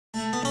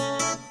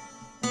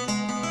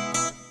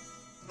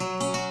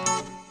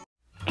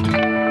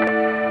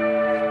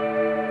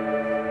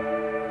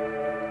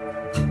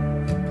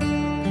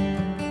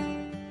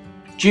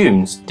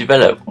Dunes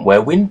develop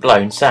where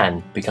wind-blown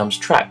sand becomes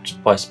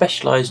trapped by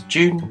specialised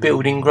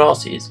dune-building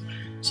grasses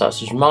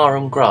such as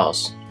marram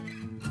grass.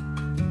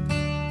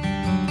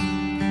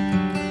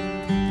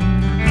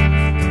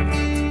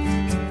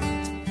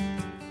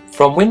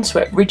 From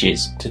windswept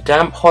ridges to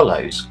damp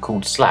hollows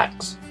called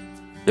slacks,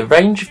 the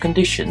range of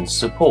conditions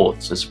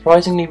supports a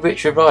surprisingly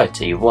rich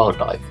variety of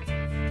wildlife.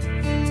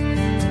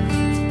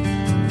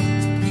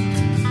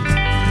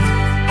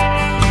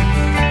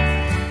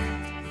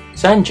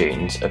 Sand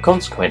dunes are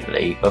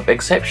consequently of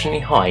exceptionally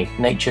high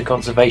nature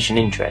conservation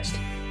interest.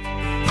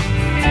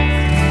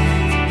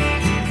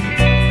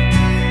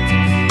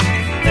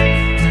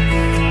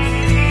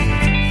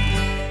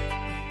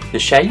 The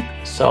shape,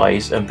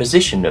 size and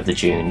position of the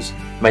dunes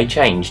may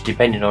change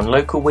depending on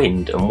local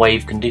wind and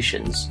wave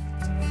conditions.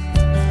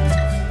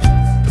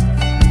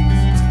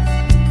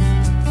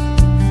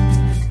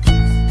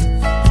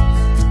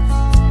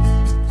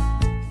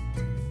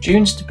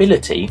 Dune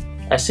stability,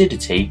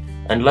 acidity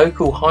and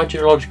local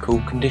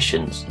hydrological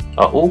conditions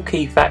are all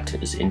key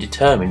factors in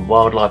determining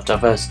wildlife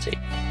diversity.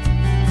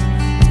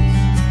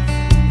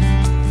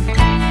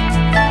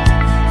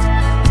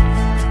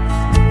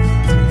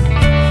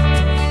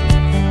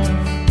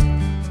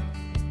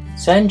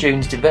 Sand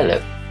dunes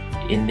develop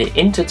in the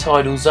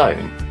intertidal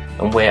zone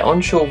and where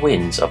onshore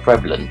winds are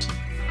prevalent.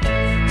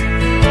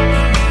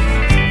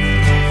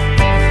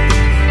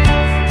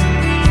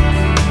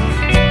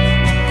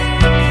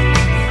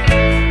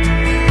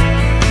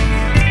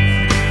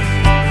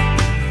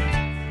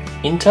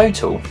 In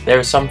total, there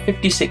are some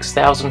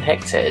 56,000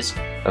 hectares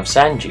of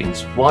sand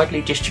dunes widely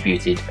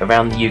distributed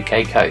around the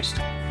UK coast.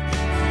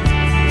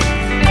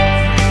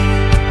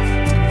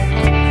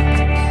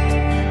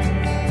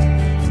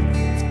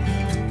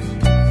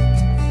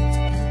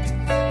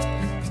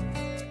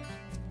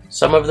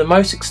 Some of the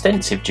most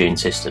extensive dune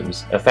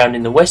systems are found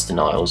in the Western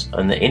Isles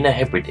and the Inner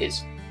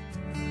Hebrides.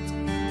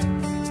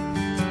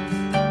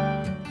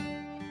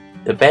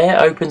 The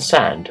bare open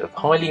sand of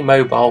highly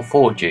mobile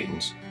ford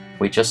dunes,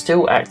 which are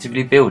still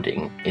actively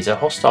building, is a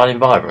hostile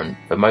environment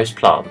for most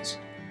plants,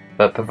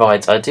 but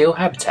provides ideal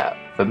habitat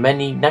for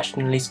many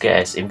nationally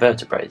scarce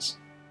invertebrates.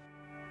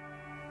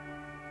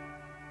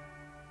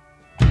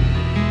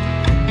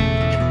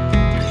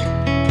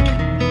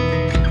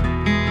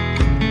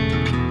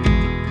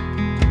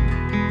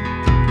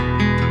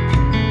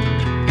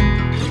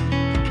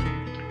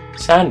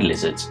 Sand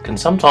lizards can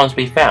sometimes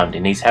be found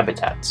in these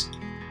habitats.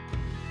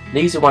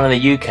 These are one of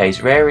the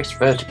UK's rarest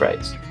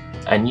vertebrates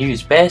and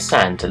use bare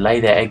sand to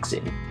lay their eggs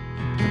in.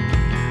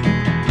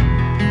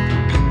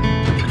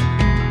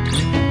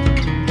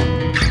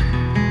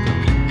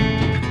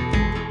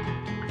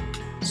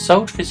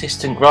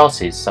 Salt-resistant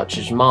grasses such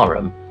as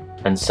marram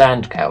and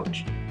sand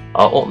couch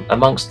are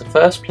amongst the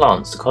first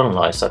plants to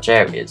colonise such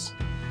areas,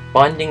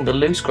 binding the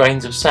loose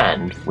grains of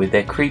sand with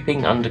their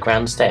creeping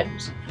underground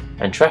stems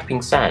and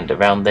trapping sand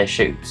around their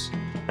shoots,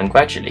 and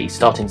gradually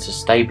starting to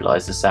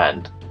stabilise the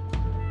sand.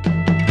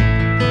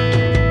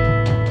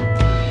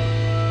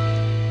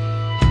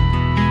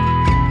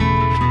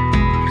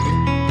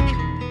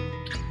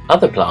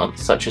 Other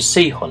plants such as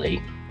sea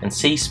holly and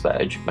sea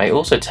spurge may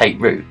also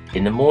take root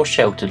in the more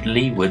sheltered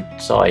leeward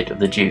side of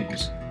the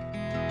dunes.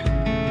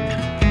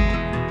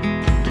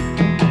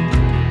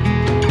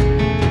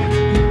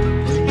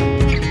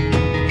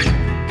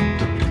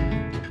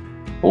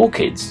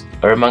 Orchids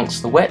are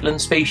amongst the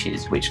wetland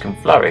species which can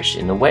flourish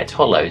in the wet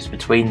hollows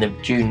between the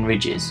dune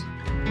ridges.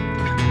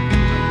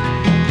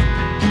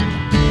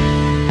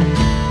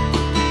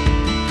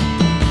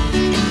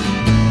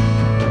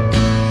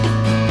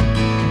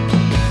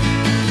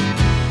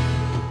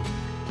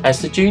 As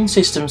the dune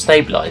system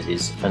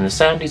stabilises and the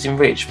sand is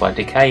enriched by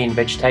decaying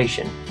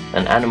vegetation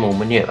and animal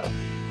manure,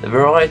 the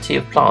variety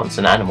of plants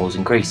and animals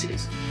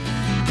increases.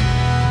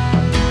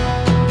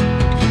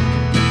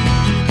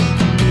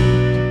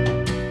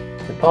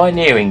 The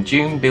pioneering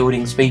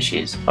dune-building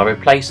species are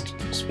replaced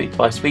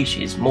by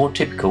species more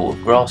typical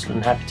of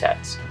grassland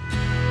habitats.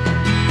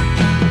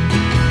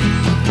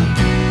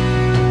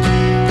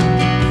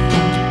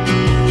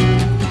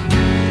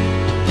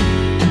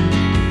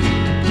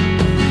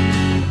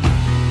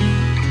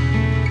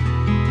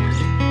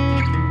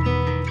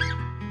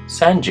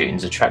 Sand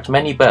dunes attract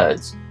many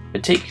birds,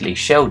 particularly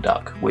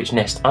shelduck, which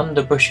nest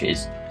under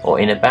bushes or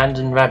in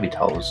abandoned rabbit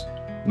holes,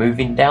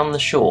 moving down the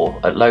shore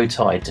at low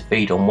tide to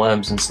feed on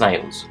worms and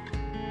snails.